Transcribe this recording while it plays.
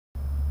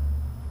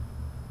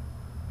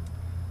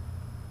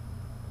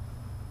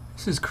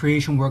This is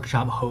Creation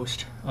Workshop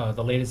Host,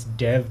 the latest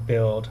dev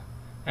build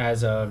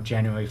as of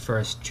January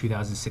 1st,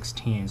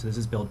 2016. So this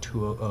is build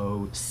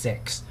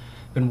 206.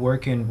 Been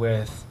working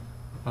with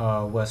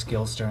Wes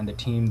Gilster and the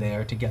team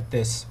there to get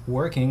this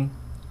working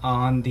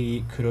on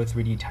the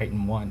Kudo3D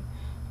Titan 1.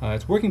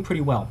 It's working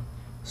pretty well.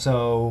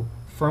 So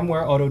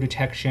firmware auto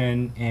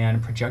detection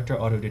and projector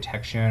auto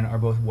detection are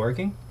both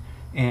working,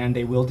 and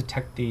they will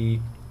detect the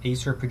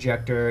Acer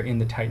projector in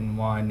the Titan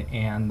 1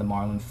 and the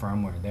Marlin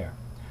firmware there.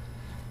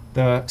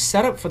 The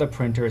setup for the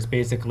printer is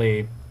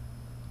basically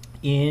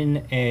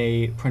in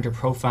a printer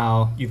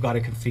profile, you've got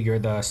to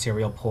configure the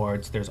serial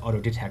ports. There's auto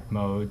detect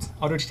modes.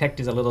 Auto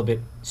detect is a little bit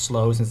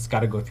slow since it's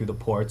got to go through the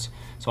ports,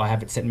 so I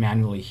have it set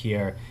manually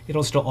here.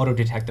 It'll still auto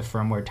detect the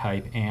firmware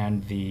type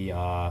and the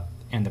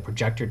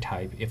projector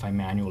type if I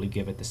manually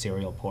give it the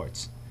serial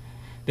ports.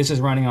 This is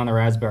running on the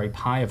Raspberry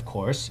Pi, of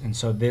course, and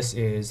so this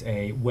is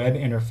a web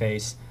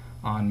interface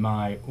on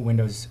my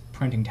Windows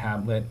printing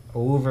tablet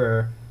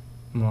over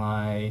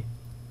my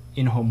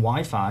in-home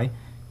Wi-Fi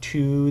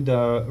to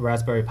the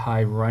Raspberry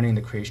Pi running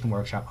the Creation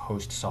Workshop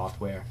host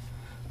software.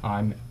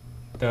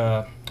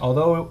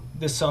 Although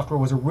this software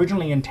was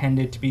originally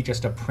intended to be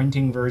just a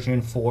printing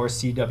version for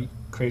CW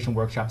Creation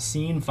Workshop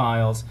scene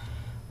files,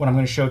 what I'm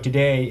going to show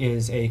today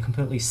is a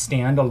completely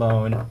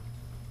standalone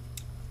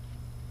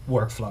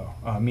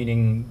workflow,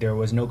 meaning there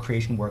was no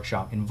Creation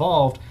Workshop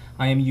involved.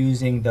 I am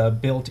using the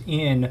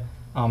built-in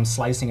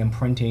slicing and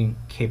printing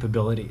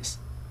capabilities.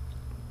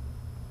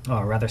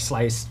 Or rather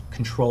slice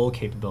control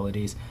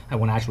capabilities I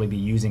won't actually be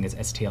using as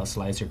STL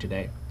slicer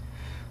today.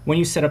 When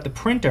you set up the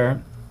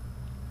printer,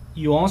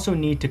 you also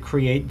need to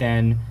create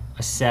then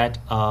a set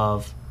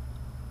of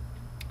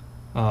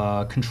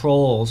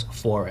controls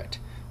for it.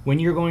 When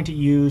you're going to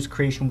use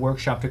Creation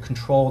Workshop to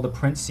control the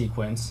print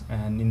sequence,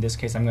 and in this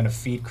case I'm going to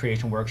feed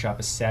Creation Workshop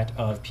a set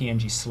of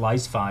PNG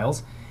slice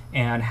files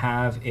and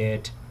have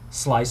it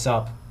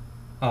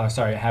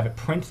have it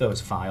print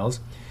those files,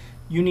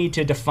 you need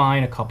to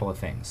define a couple of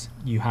things.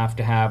 You have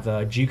to have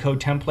the G-code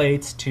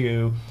templates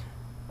to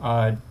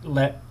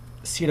let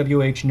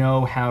CWH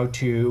know how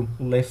to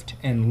lift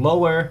and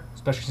lower,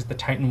 especially since the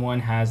Titan 1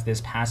 has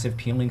this passive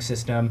peeling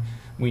system.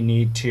 We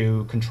need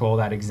to control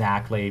that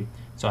exactly.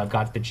 So I've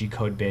got the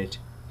G-code bit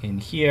in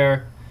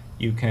here.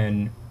 You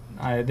can,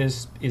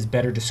 this is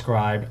better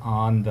described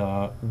on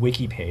the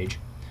wiki page.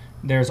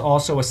 There's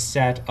also a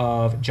set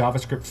of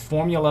JavaScript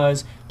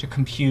formulas to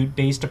compute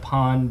based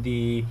upon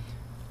the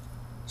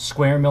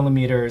square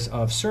millimeters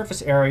of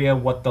surface area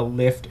what the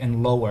lift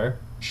and lower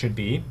should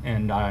be,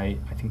 and I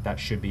think that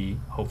should be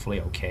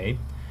hopefully okay.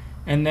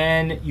 And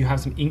then you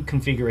have some ink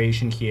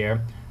configuration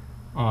here.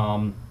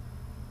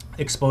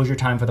 Exposure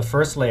time for the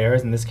first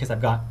layers. In this case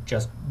I've got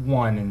just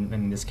one, and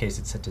in this case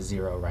it's set to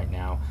 0 right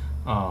now,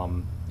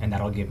 and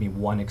that'll give me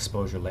one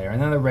exposure layer. And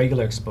then the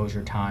regular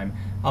exposure time,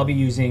 I'll be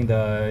using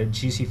the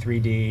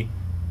GC3D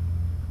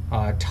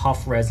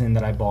tough resin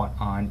that I bought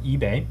on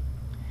eBay.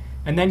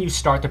 And then you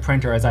start the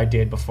printer as I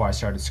did before I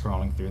started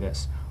scrolling through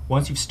this.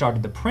 Once you've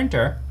started the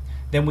printer,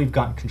 then we've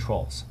got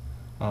controls.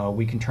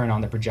 We can turn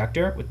on the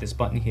projector with this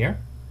button here.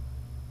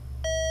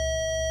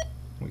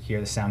 We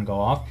hear the sound go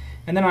off.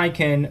 And then I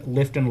can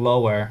lift and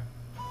lower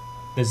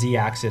the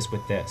Z-axis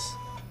with this.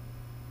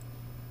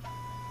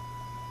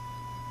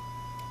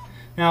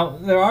 Now,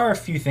 there are a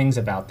few things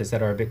about this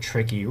that are a bit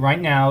tricky. Right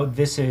now,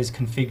 this is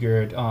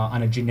configured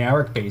on a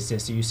generic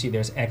basis. So you see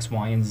there's X,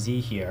 Y, and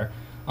Z here.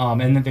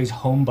 And then there's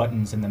home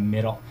buttons in the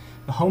middle.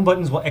 The home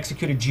buttons will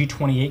execute a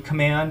G28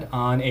 command.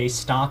 On a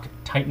stock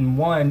Titan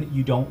 1,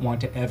 you don't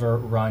want to ever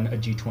run a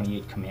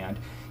G28 command.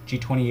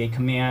 G28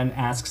 command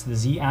asks the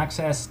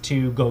Z-axis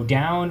to go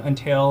down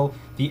until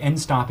the end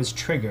stop is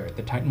triggered.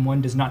 The Titan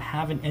 1 does not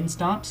have an end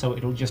stop, so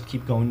it'll just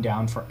keep going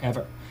down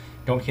forever.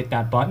 Don't hit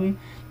that button.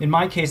 In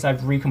my case,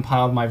 I've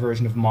recompiled my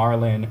version of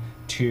Marlin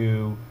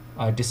to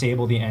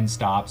disable the end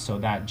stop so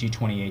that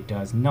G28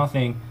 does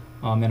nothing.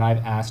 And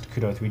I've asked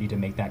Kudo3D to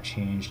make that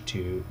change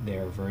to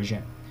their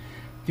version.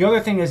 The other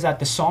thing is that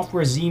the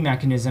software Z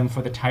mechanism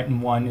for the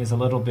Titan 1 is a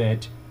little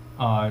bit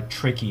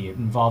tricky. It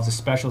involves a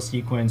special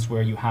sequence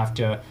where you have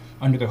to,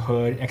 under the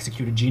hood,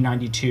 execute a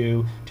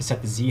G92 to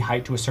set the Z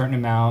height to a certain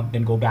amount,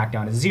 then go back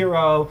down to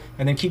 0,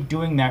 and then keep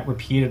doing that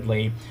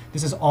repeatedly.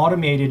 This is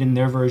automated in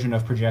their version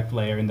of Project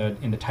Layer in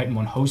the Titan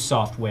 1 host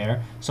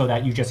software, so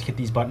that you just hit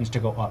these buttons to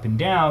go up and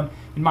down.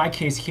 In my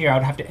case here, I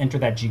would have to enter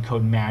that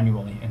G-code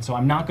manually, and so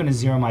I'm not going to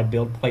zero my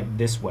build plate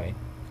this way.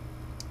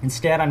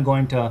 Instead, I'm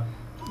going to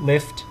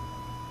lift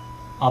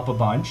up a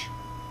bunch.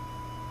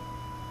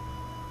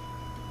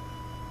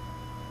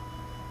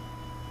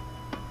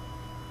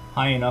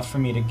 High enough for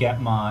me to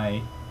get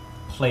my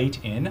plate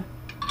in.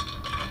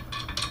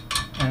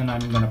 And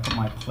I'm going to put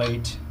my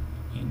plate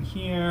in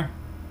here.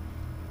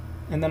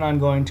 And then I'm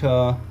going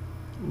to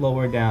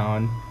lower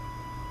down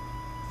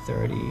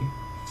 30,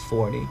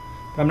 40.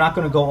 But I'm not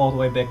going to go all the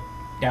way back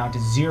down to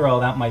 0.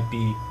 That might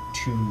be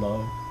too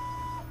low.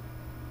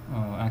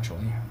 Oh,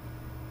 actually,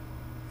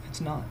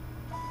 it's not.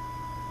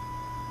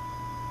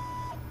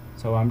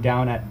 So I'm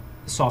down at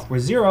software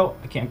 0.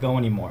 I can't go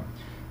anymore.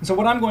 So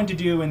what I'm going to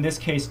do in this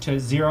case to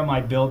zero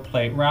my build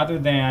plate, rather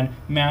than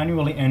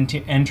manually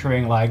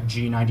entering like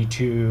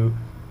G92,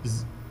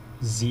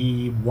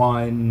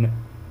 Z1,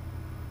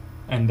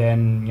 and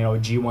then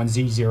G1,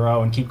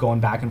 Z0, and keep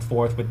going back and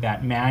forth with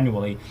that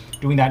manually,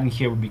 doing that in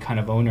here would be kind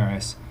of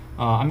onerous.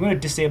 I'm going to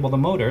disable the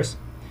motors,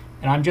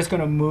 and I'm just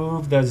going to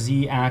move the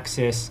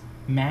Z-axis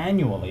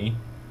manually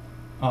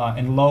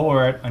and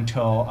lower it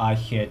until I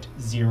hit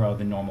 0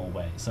 the normal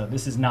way. So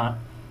this is not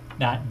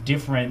that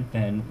different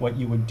than what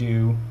you would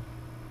do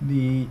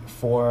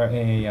for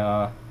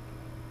the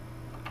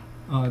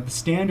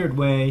standard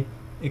way,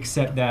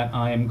 except that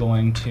I am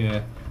going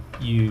to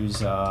use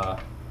the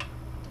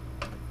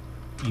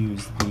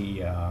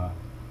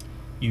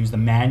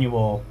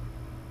manual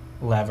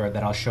lever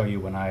that I'll show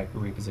you when I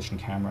reposition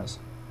cameras.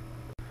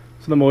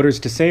 So the motor's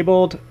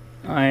disabled.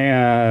 I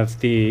have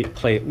the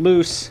plate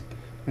loose,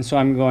 and so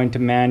I'm going to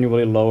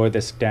manually lower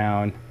this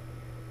down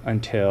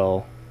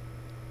until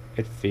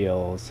it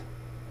feels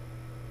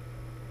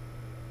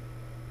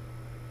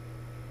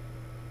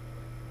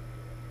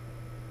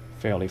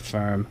fairly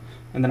firm,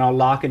 and then I'll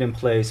lock it in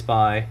place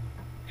by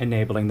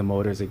enabling the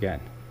motors again.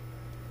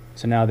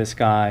 So now this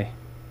guy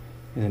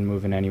isn't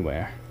moving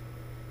anywhere.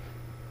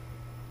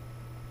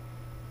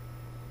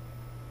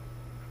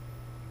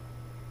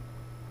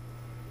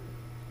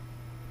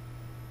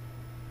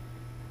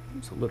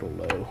 It's a little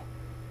low.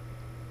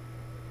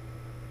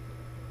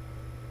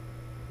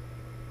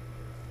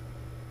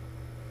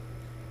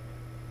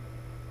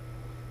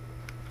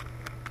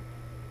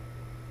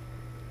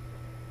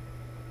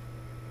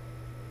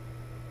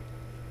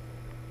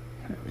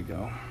 There we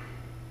go.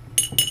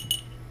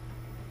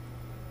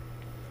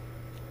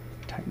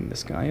 Tighten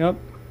this guy up.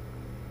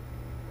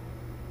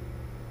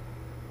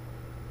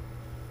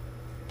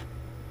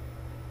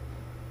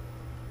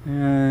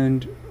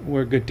 And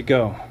we're good to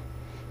go.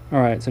 All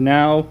right, so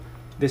now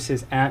this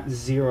is at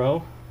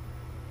 0.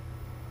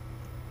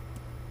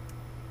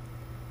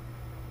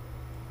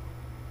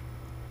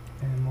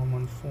 And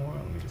 114,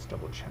 let me just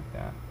double check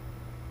that.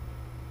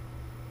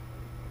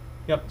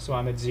 Yep, so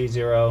I'm at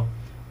Z0.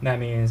 That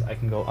means I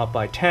can go up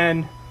by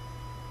 10.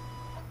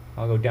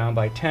 I'll go down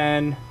by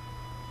 10.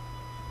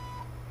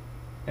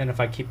 And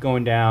if I keep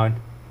going down,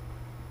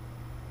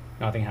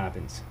 nothing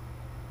happens.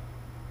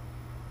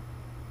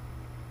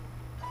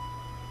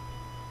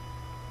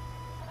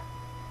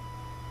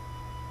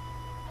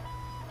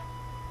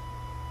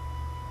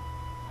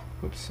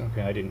 Oops,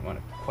 okay, I didn't want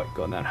to quite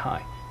go that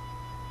high.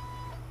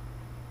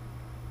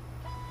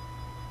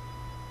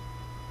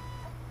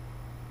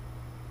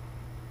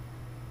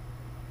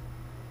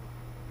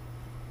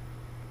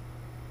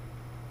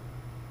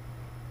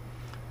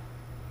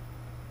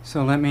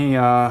 So let me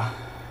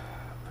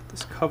put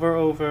this cover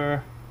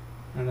over,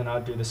 and then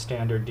I'll do the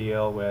standard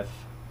deal with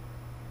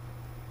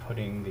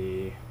putting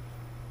the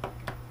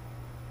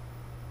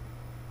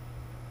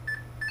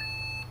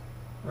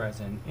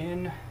resin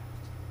in.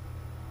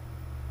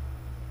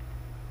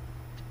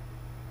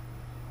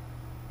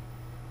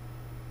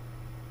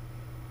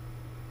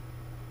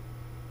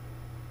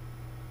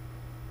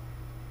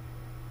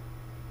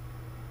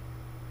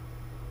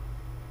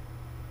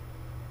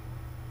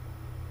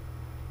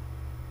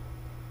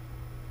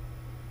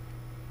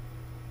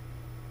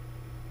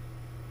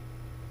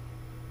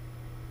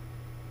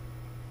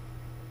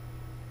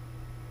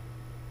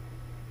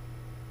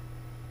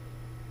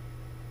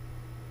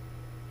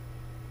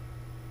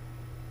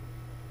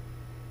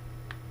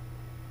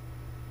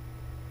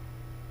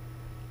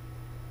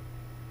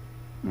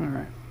 All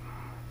right.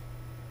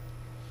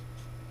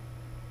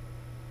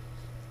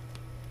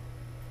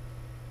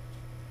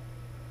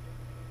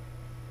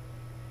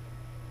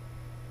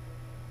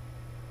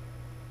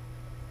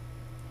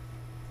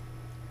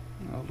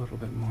 A little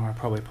bit more. I'll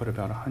probably put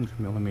about 100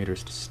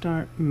 milliliters to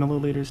start.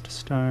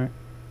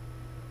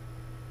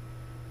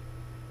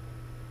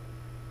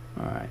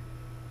 All right.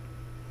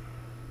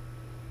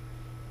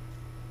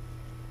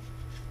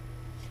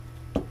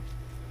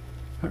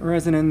 Put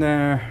resin in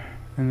there,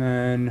 and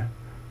then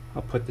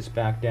I'll put this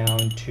back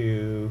down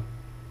to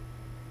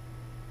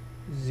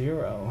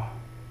 0.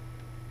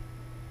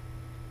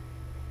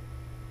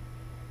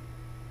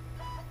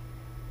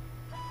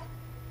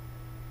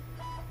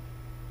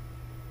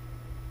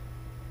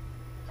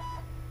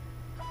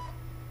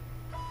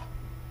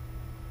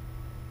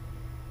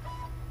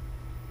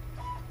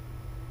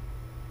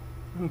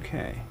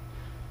 Okay.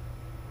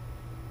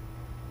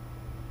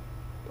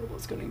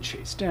 Bubble's getting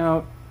chased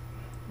out.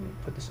 Let me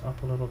put this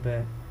up a little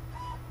bit.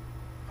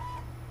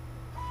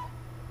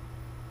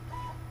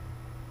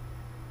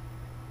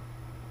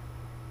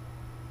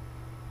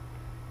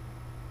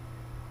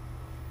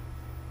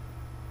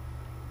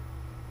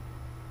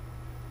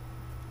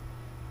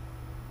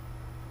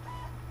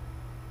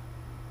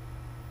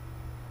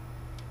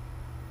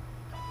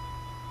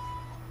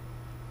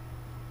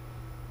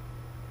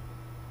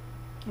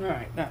 All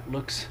right, that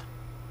looks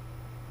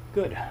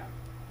good.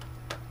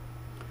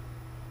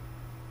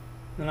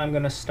 Then I'm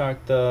going to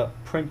start the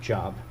print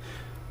job.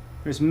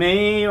 This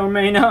may or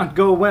may not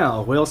go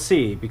well. We'll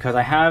see, because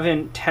I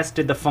haven't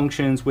tested the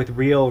functions with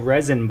real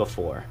resin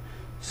before.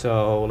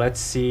 So let's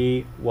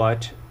see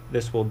what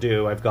this will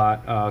do. I've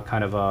got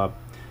kind of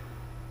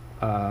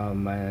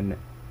an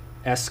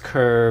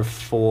S-curve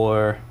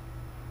for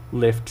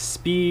lift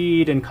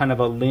speed and kind of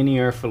a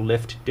linear for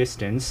lift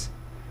distance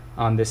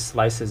on this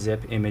slice of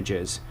zip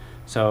images.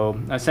 So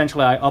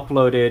essentially I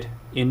uploaded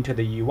into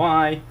the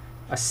UI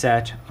a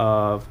set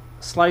of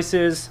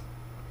slices,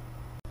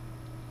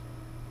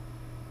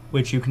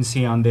 which you can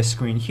see on this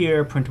screen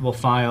here, printable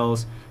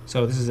files.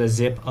 So this is a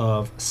zip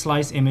of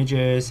slice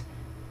images,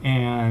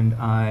 and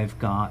I've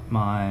got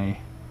my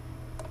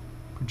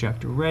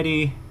projector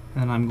ready,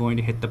 and I'm going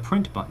to hit the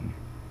print button.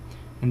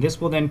 And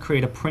this will then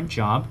create a print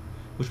job,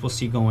 which we'll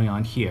see going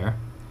on here.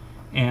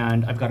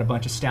 And I've got a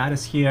bunch of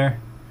status here.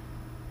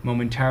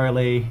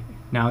 Momentarily,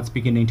 now it's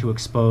beginning to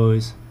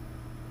expose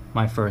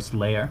my first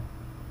layer.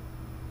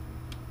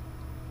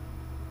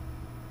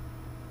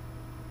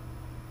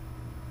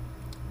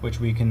 Which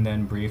we can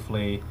then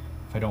briefly,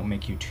 if I don't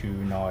make you too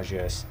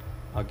nauseous,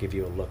 I'll give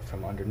you a look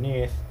from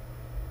underneath.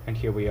 And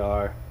here we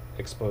are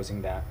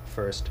exposing that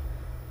first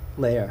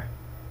layer.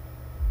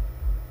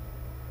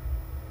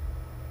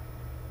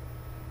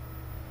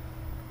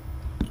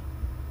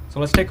 So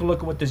let's take a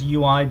look at what this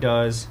UI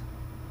does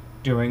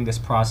during this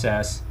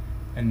process,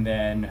 and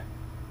then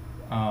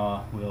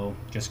we'll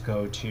just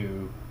go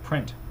to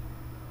print.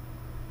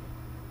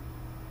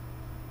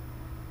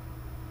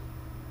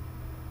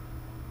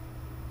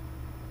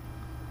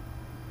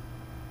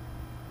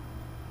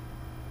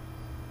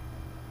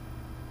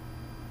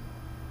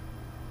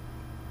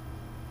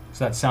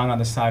 So that sound on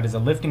the side is a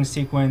lifting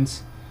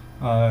sequence.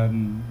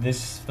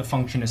 The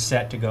function is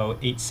set to go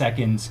 8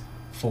 seconds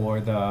for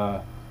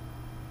the,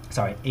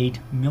 8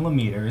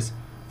 millimeters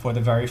for the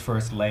very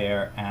first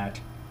layer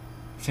at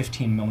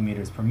 15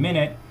 millimeters per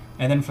minute.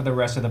 And then for the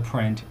rest of the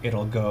print,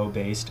 it'll go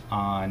based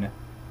on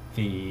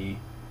the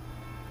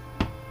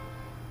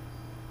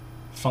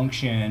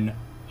function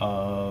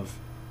of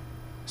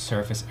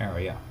surface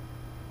area.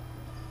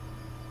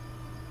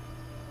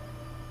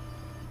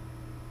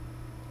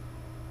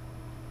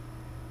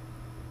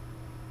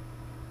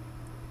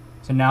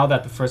 So now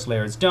that the first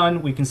layer is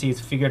done, we can see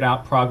it's figured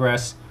out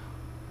progress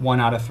 1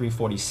 out of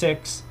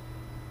 346,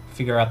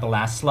 figure out the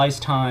last slice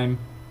time,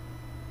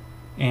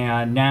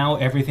 and now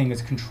everything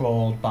is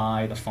controlled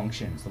by the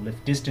functions. The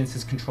lift distance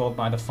is controlled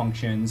by the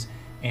functions,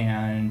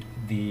 and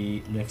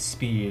the lift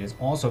speed is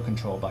also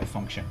controlled by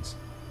functions.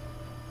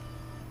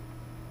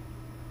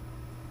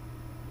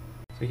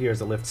 So here's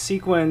the lift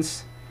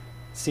sequence.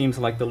 Seems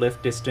like the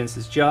lift distance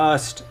is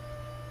just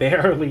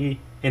barely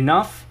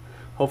enough.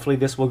 Hopefully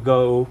this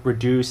will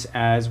reduce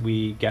as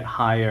we get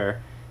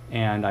higher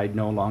and I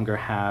no longer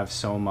have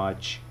so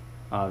much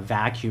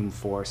vacuum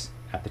force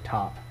at the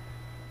top.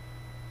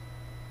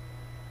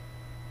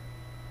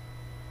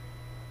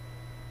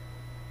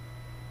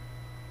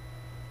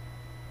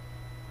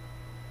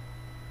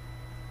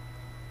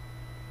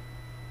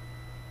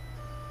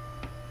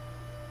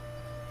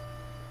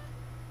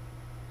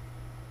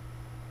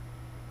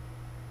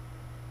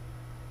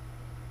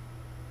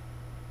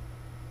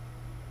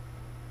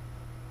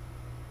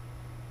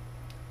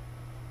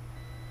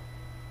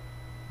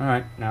 All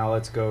right, now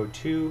let's go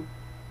to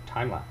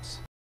time lapse.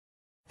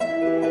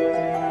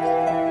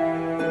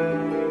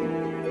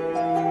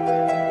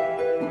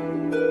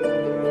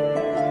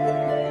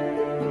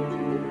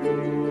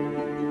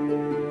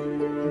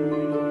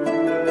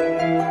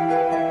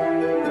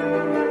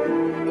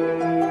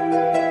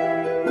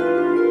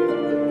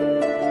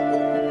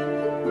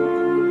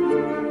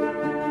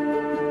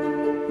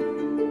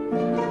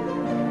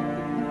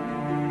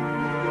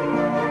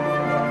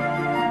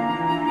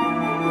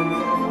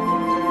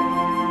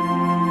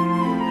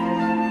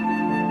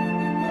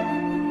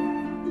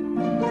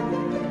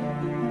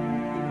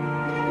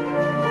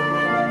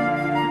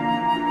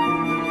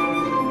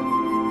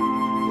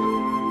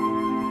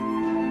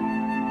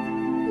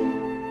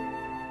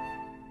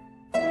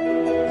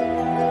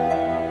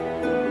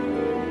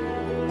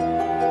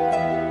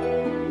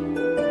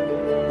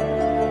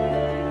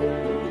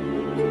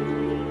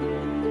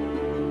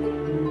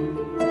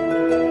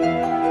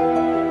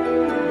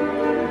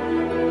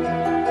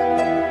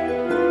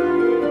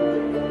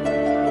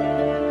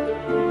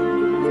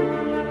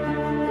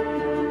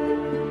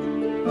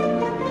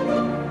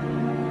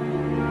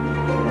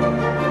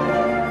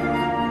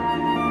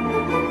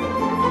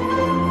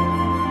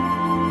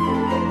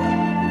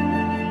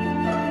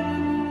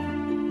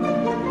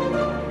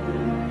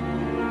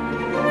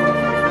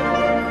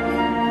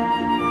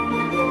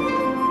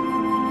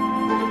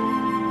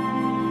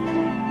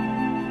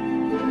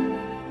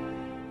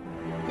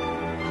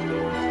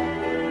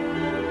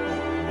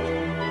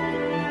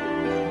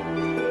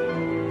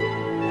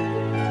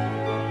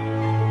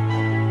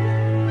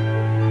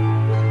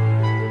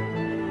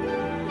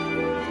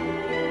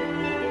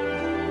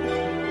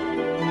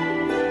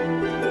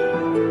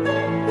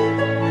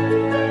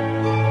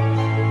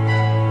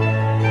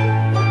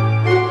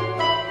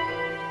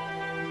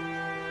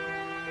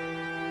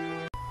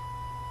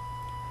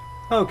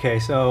 Okay,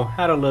 so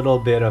had a little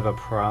bit of a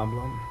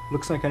problem.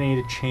 Looks like I need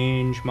to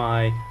change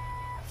my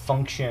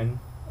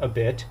function a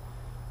bit.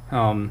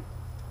 The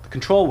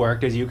control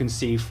worked, as you can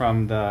see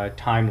from the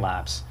time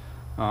lapse.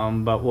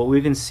 But what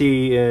we can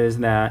see is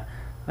that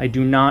I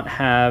do not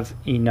have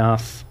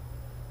enough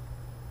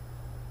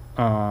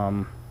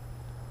I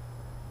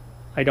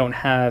don't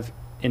have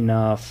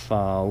enough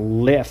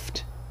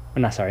lift.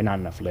 Not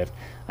enough lift.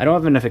 I don't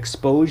have enough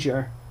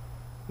exposure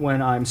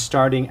when I'm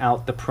starting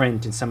out the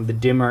print in some of the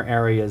dimmer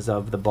areas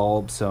of the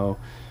bulb. So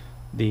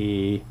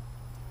we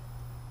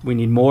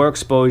need more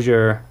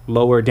exposure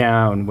lower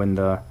down when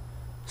the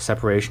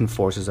separation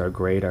forces are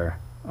greater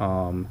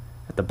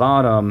at the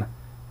bottom,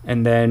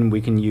 and then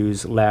we can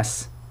use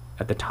less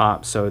at the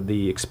top. So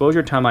the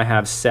exposure time I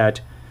have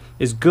set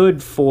is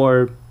good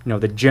for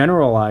the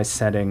generalized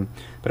setting,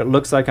 but it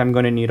looks like I'm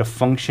going to need a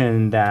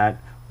function that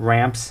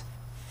ramps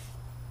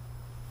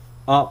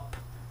up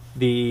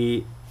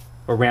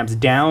or ramps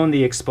down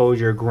the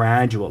exposure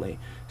gradually.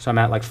 So I'm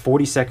at like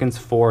 40 seconds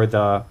for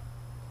the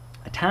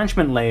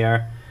attachment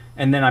layer,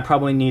 and then I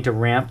probably need to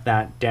ramp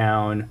that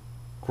down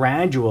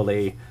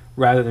gradually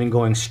rather than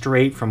going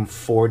straight from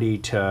 40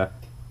 to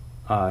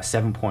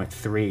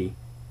 7.3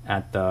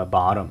 at the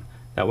bottom.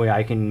 That way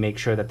I can make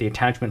sure that the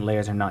attachment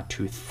layers are not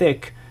too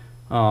thick,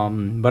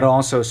 but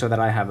also so that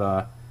I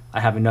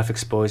have enough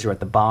exposure at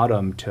the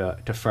bottom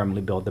to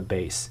firmly build the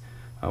base.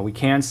 We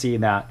can see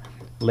that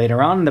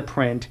later on in the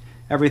print,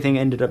 everything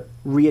ended up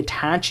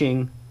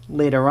reattaching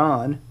later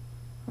on,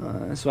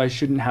 so I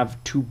shouldn't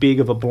have too big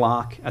of a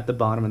block at the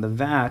bottom of the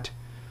vat.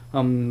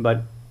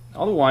 But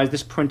otherwise,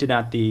 this printed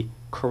at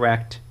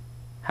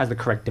has the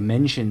correct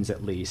dimensions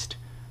at least.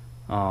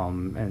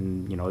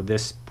 And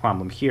this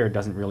problem here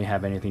doesn't really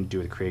have anything to do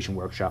with the Creation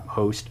Workshop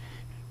host.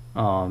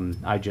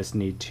 I just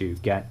need to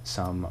get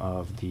some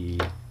of the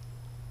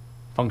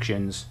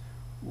functions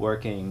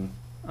working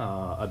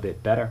a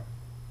bit better.